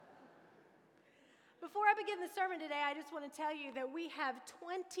Before I begin the sermon today, I just want to tell you that we have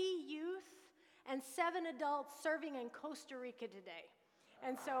 20 youth and 7 adults serving in Costa Rica today.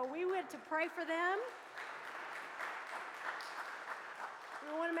 And so we went to pray for them.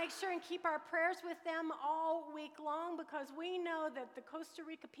 We want to make sure and keep our prayers with them all week long because we know that the Costa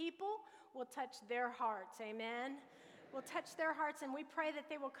Rica people will touch their hearts. Amen. Will touch their hearts, and we pray that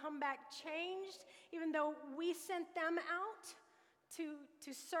they will come back changed, even though we sent them out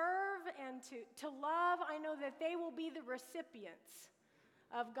to serve and to love. I know that they will be the recipients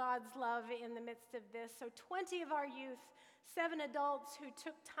of God's love in the midst of this. So 20 of our youth, 7 adults who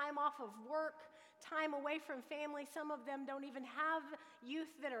took time off of work, time away from family. Some of them don't even have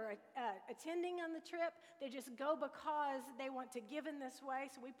youth that are attending on the trip. They just go because they want to give in this way.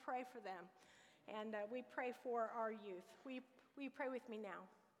 So we pray for them, and we pray for our youth. Will you pray with me now?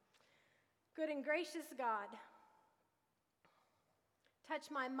 Good and gracious God, touch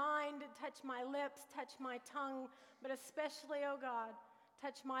my mind, touch my lips, touch my tongue, but especially, oh God,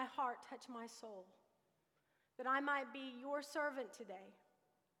 touch my heart, touch my soul, that I might be your servant today.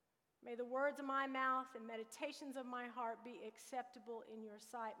 May the words of my mouth and meditations of my heart be acceptable in your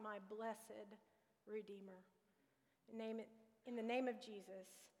sight, my blessed Redeemer. In the name of Jesus,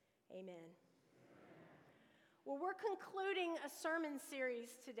 amen. Well, we're concluding a sermon series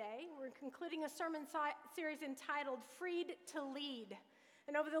today. We're concluding a sermon series entitled Freed to Lead.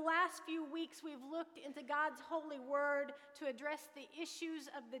 And over the last few weeks, we've looked into God's holy word to address the issues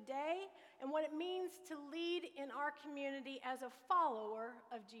of the day and what it means to lead in our community as a follower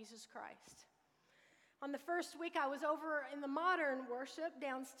of Jesus Christ. On the first week, I was over in the modern worship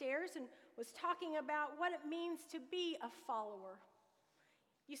downstairs and was talking about what it means to be a follower.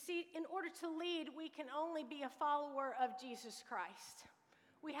 You see, in order to lead, we can only be a follower of Jesus Christ.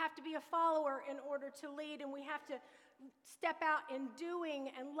 We have to be a follower in order to lead, and we have to step out in doing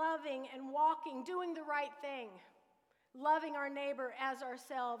and loving and walking, doing the right thing, loving our neighbor as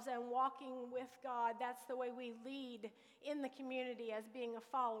ourselves and walking with God. That's the way we lead in the community as being a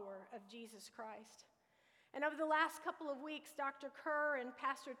follower of Jesus Christ. And over the last couple of weeks, Dr. Kerr and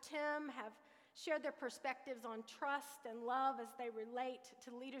Pastor Tim have shared their perspectives on trust and love as they relate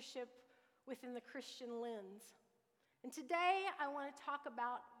to leadership within the Christian lens. And today, I want to talk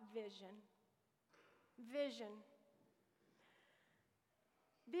about vision. Vision.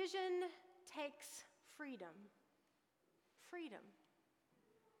 Vision takes freedom. Freedom.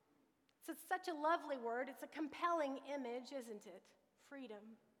 It's such a lovely word. It's a compelling image, isn't it? Freedom.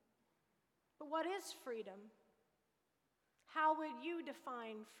 But what is freedom? How would you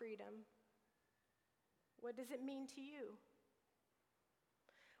define freedom? What does it mean to you?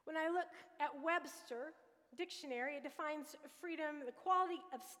 When I look at Webster Dictionary, it defines freedom, the quality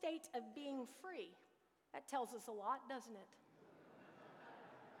of state of being free. That tells us a lot, doesn't it?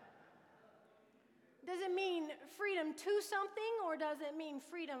 Does it mean freedom to something, or does it mean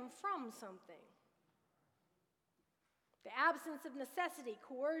freedom from something? The absence of necessity,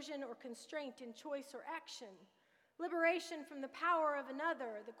 coercion, or constraint in choice or action. Liberation from the power of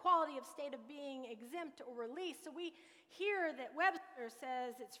another, the quality of state of being exempt or released. So we hear that Webster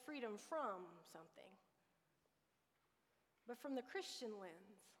says it's freedom from something. But from the Christian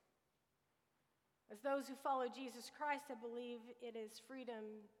lens, as those who follow Jesus Christ, I believe it is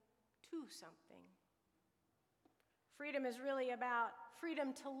freedom to something. Freedom is really about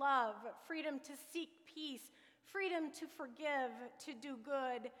freedom to love, freedom to seek peace, freedom to forgive, to do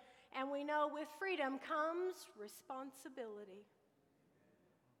good. And we know with freedom comes responsibility.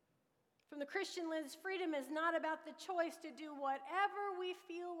 From the Christian lens, freedom is not about the choice to do whatever we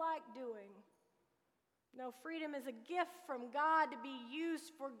feel like doing. No, freedom is a gift from God to be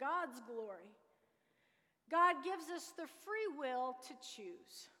used for God's glory. God gives us the free will to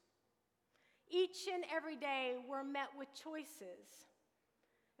choose. Each and every day, we're met with choices.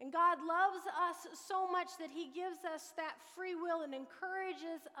 And God loves us so much that he gives us that free will and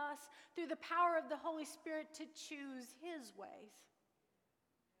encourages us through the power of the Holy Spirit to choose his ways.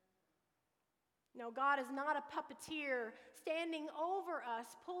 No, God is not a puppeteer standing over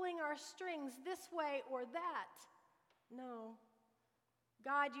us, pulling our strings this way or that. No.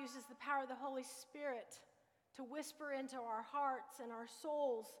 God uses the power of the Holy Spirit to whisper into our hearts and our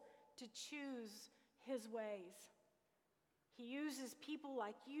souls to choose his ways. He uses people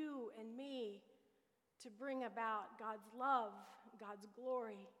like you and me to bring about God's love, God's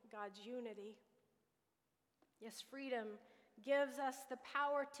glory, God's unity. Yes, freedom gives us the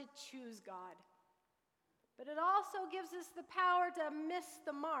power to choose God. But it also gives us the power to miss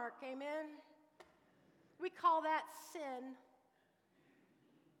the mark, amen? We call that sin.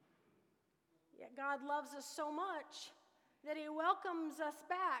 Yet God loves us so much that he welcomes us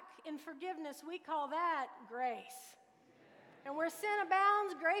back in forgiveness. We call that grace. And where sin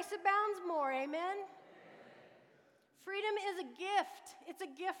abounds, grace abounds more. Amen? Freedom is a gift. It's a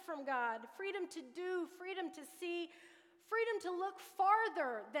gift from God. Freedom to do, freedom to see, freedom to look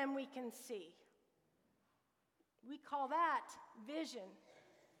farther than we can see. We call that vision.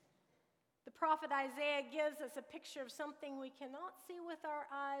 The prophet Isaiah gives us a picture of something we cannot see with our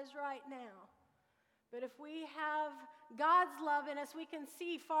eyes right now. But if we have God's love in us, we can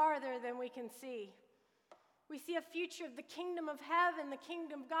see farther than we can see. We see a future of the kingdom of heaven, the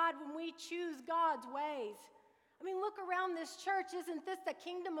kingdom of God, when we choose God's ways. I mean, look around this church. Isn't this the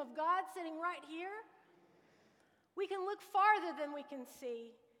kingdom of God sitting right here? We can look farther than we can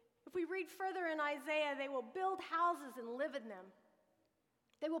see. If we read further in Isaiah, they will build houses and live in them.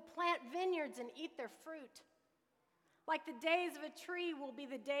 They will plant vineyards and eat their fruit. Like the days of a tree will be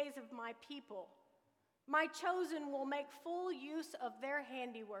the days of my people. My chosen will make full use of their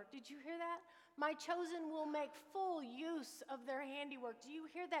handiwork. Did you hear that? My chosen will make full use of their handiwork. Do you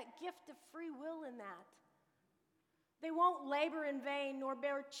hear that gift of free will in that? They won't labor in vain nor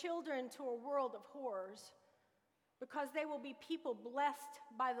bear children to a world of horrors, because they will be people blessed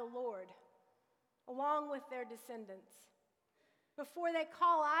by the Lord, along with their descendants. Before they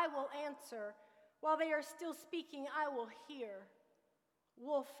call, I will answer. While they are still speaking, I will hear.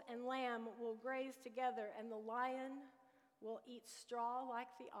 Wolf and lamb will graze together, and the lion will eat straw like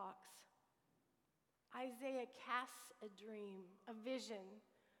the ox. Isaiah casts a dream, a vision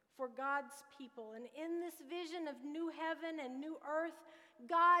for God's people. And in this vision of new heaven and new earth,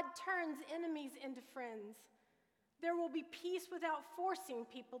 God turns enemies into friends. There will be peace without forcing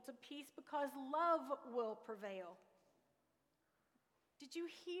people to peace, because love will prevail. Did you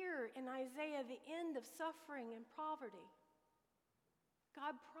hear in Isaiah the end of suffering and poverty?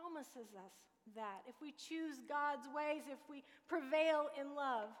 God promises us that if we choose God's ways, if we prevail in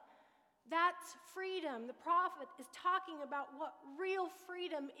love. That's freedom. The prophet is talking about what real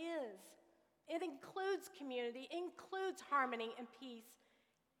freedom is. It includes community, includes harmony and peace,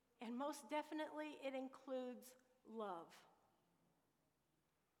 and most definitely it includes love.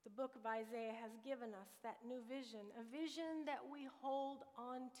 The book of Isaiah has given us that new vision, a vision that we hold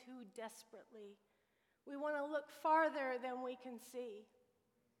on to desperately. We want to look farther than we can see.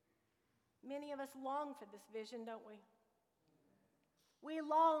 Many of us long for this vision, don't we? We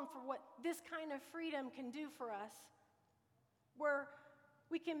long for what this kind of freedom can do for us, where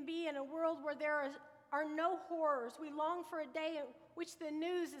we can be in a world where there are no horrors. We long for a day in which the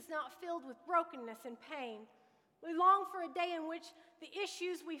news is not filled with brokenness and pain. We long for a day in which the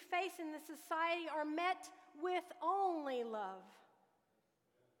issues we face in this society are met with only love.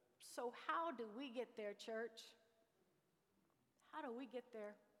 So how do we get there, church? How do we get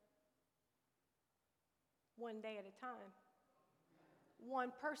there? One day at a time.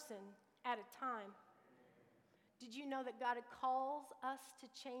 One person at a time. Did you know that God calls us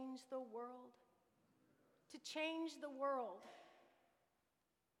to change the world? To change the world.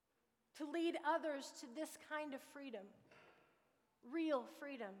 To lead others to this kind of freedom. Real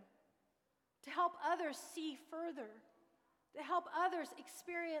freedom. To help others see further. To help others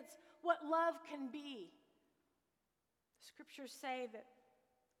experience what love can be. The scriptures say that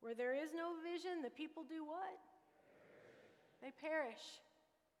where there is no vision, the people do what? They perish.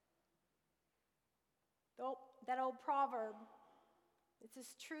 That old proverb, it's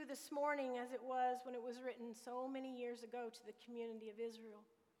as true this morning as it was when it was written so many years ago to the community of Israel.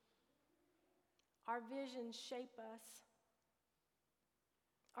 Our visions shape us.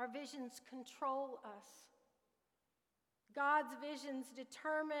 Our visions control us. God's visions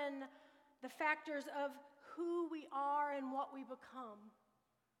determine the factors of who we are and what we become.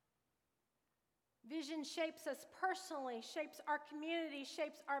 Vision shapes us personally, shapes our community,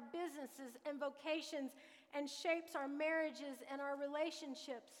 shapes our businesses and vocations, and shapes our marriages and our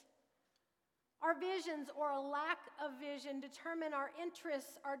relationships. Our visions or a lack of vision determine our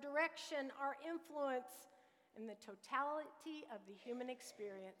interests, our direction, our influence, and the totality of the human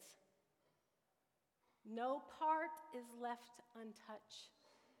experience. No part is left untouched.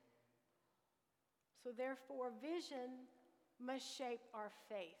 So therefore, vision must shape our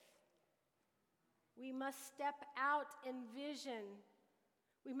faith. We must step out in vision.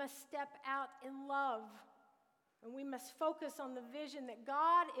 We must step out in love. And we must focus on the vision that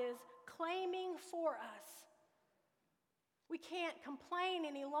God is claiming for us. We can't complain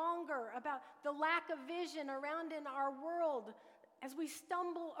any longer about the lack of vision around in our world. As we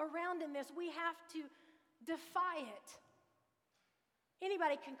stumble around in this, we have to defy it.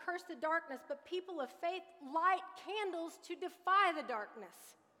 Anybody can curse the darkness, but people of faith light candles to defy the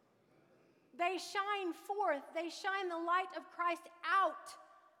darkness. They shine forth. They shine the light of Christ out,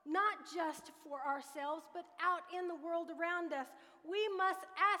 not just for ourselves, but out in the world around us. We must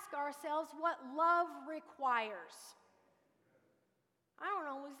ask ourselves what love requires. I don't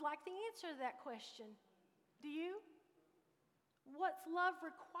always like the answer to that question. Do you? What's love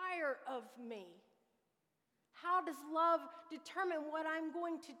require of me? How does love determine what I'm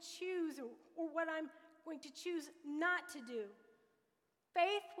going to choose or what I'm going to choose not to do?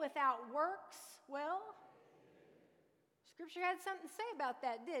 Faith without works, well, Scripture had something to say about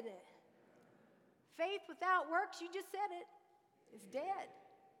that, didn't it? Faith without works, you just said it, is dead.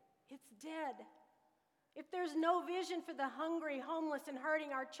 It's dead. If there's no vision for the hungry, homeless, and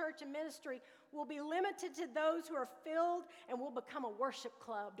hurting, our church and ministry will be limited to those who are filled and will become a worship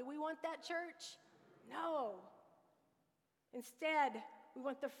club. Do we want that, church? No. Instead, we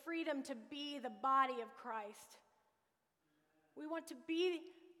want the freedom to be the body of Christ. We want to be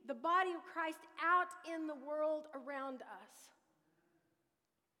the body of Christ out in the world around us.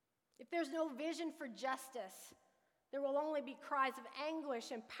 If there's no vision for justice, there will only be cries of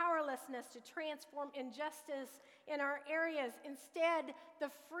anguish and powerlessness to transform injustice in our areas. Instead,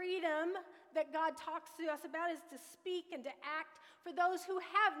 the freedom that God talks to us about is to speak and to act for those who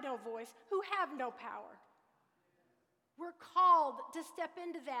have no voice, who have no power. We're called to step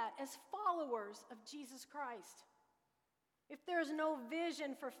into that as followers of Jesus Christ. If there's no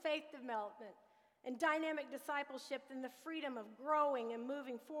vision for faith development and dynamic discipleship, then the freedom of growing and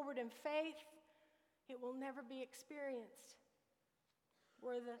moving forward in faith, it will never be experienced.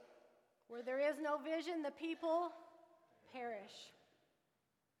 Where there is no vision, the people perish.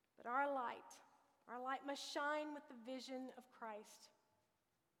 But our light must shine with the vision of Christ.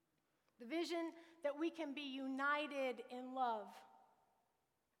 The vision that we can be united in love,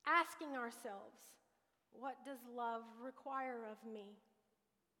 asking ourselves, what does love require of me?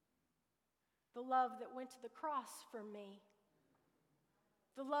 The love that went to the cross for me.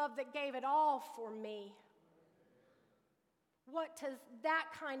 The love that gave it all for me. What does that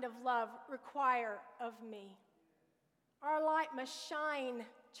kind of love require of me? Our light must shine,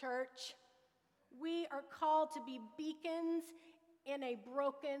 church. We are called to be beacons in a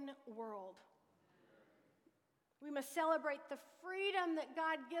broken world. We must celebrate the freedom that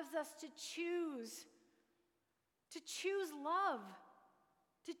God gives us to choose love,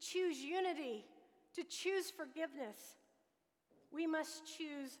 to choose unity, to choose forgiveness. We must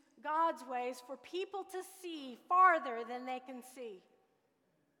choose God's ways for people to see farther than they can see.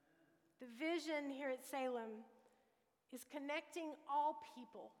 The vision here at Salem is connecting all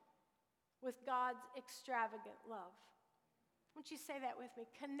people with God's extravagant love. Won't you say that with me?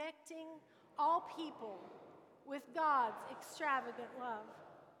 Connecting all people with God's extravagant love.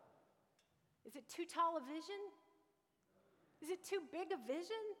 Is it too tall a vision? Is it too big a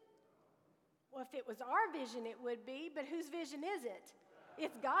vision? Well, if it was our vision, it would be, but whose vision is it?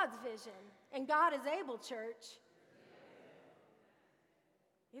 It's God's vision, and God is able, church.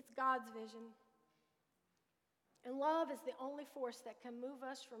 It's God's vision. And love is the only force that can move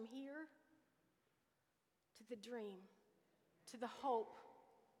us from here to the dream, to the hope,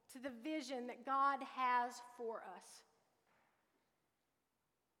 to the vision that God has for us.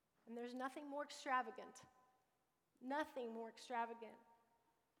 And there's nothing more extravagant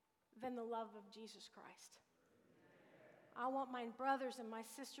than the love of Jesus Christ. I want my brothers and my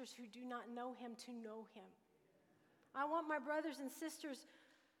sisters who do not know him to know him. I want my brothers and sisters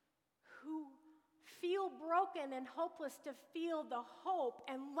who feel broken and hopeless to feel the hope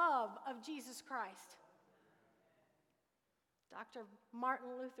and love of Jesus Christ. Dr. Martin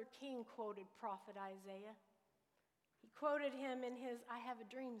Luther King quoted Prophet Isaiah. He quoted him in his I Have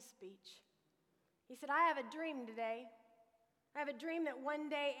a Dream speech. He said, I have a dream today. I have a dream that one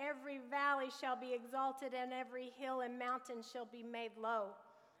day every valley shall be exalted and every hill and mountain shall be made low.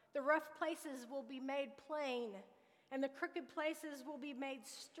 The rough places will be made plain, and the crooked places will be made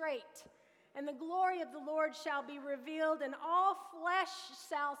straight. And the glory of the Lord shall be revealed, and all flesh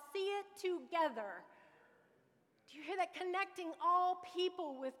shall see it together. Do you hear that? Connecting all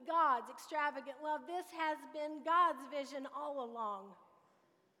people with God's extravagant love. This has been God's vision all along.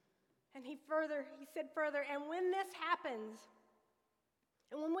 And he said further, and when this happens,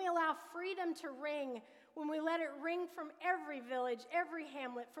 and when we allow freedom to ring, when we let it ring from every village, every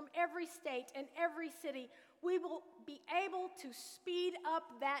hamlet, from every state and every city, we will be able to speed up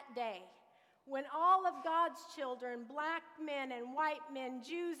that day when all of God's children, black men and white men,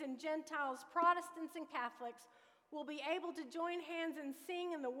 Jews and Gentiles, Protestants and Catholics, will be able to join hands and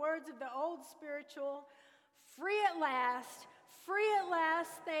sing in the words of the old spiritual, free at last,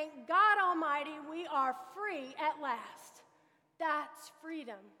 thank God Almighty, we are free at last. That's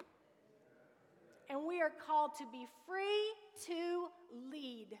freedom. And we are called to be free to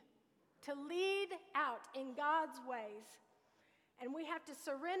lead out in God's ways. And we have to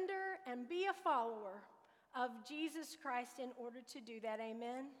surrender and be a follower of Jesus Christ in order to do that.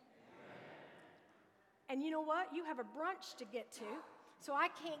 Amen? And you know what? You have a brunch to get to, so I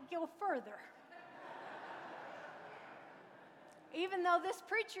can't go further. Even though this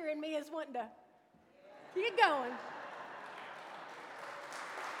preacher in me is wanting to get going.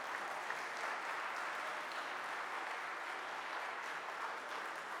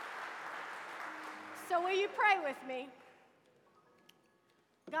 So will you pray with me?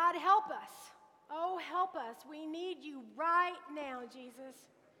 God, help us. Oh, help us. We need you right now, Jesus.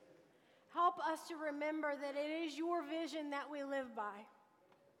 Help us to remember that it is your vision that we live by.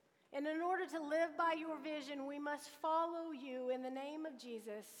 And in order to live by your vision, we must follow you in the name of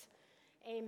Jesus.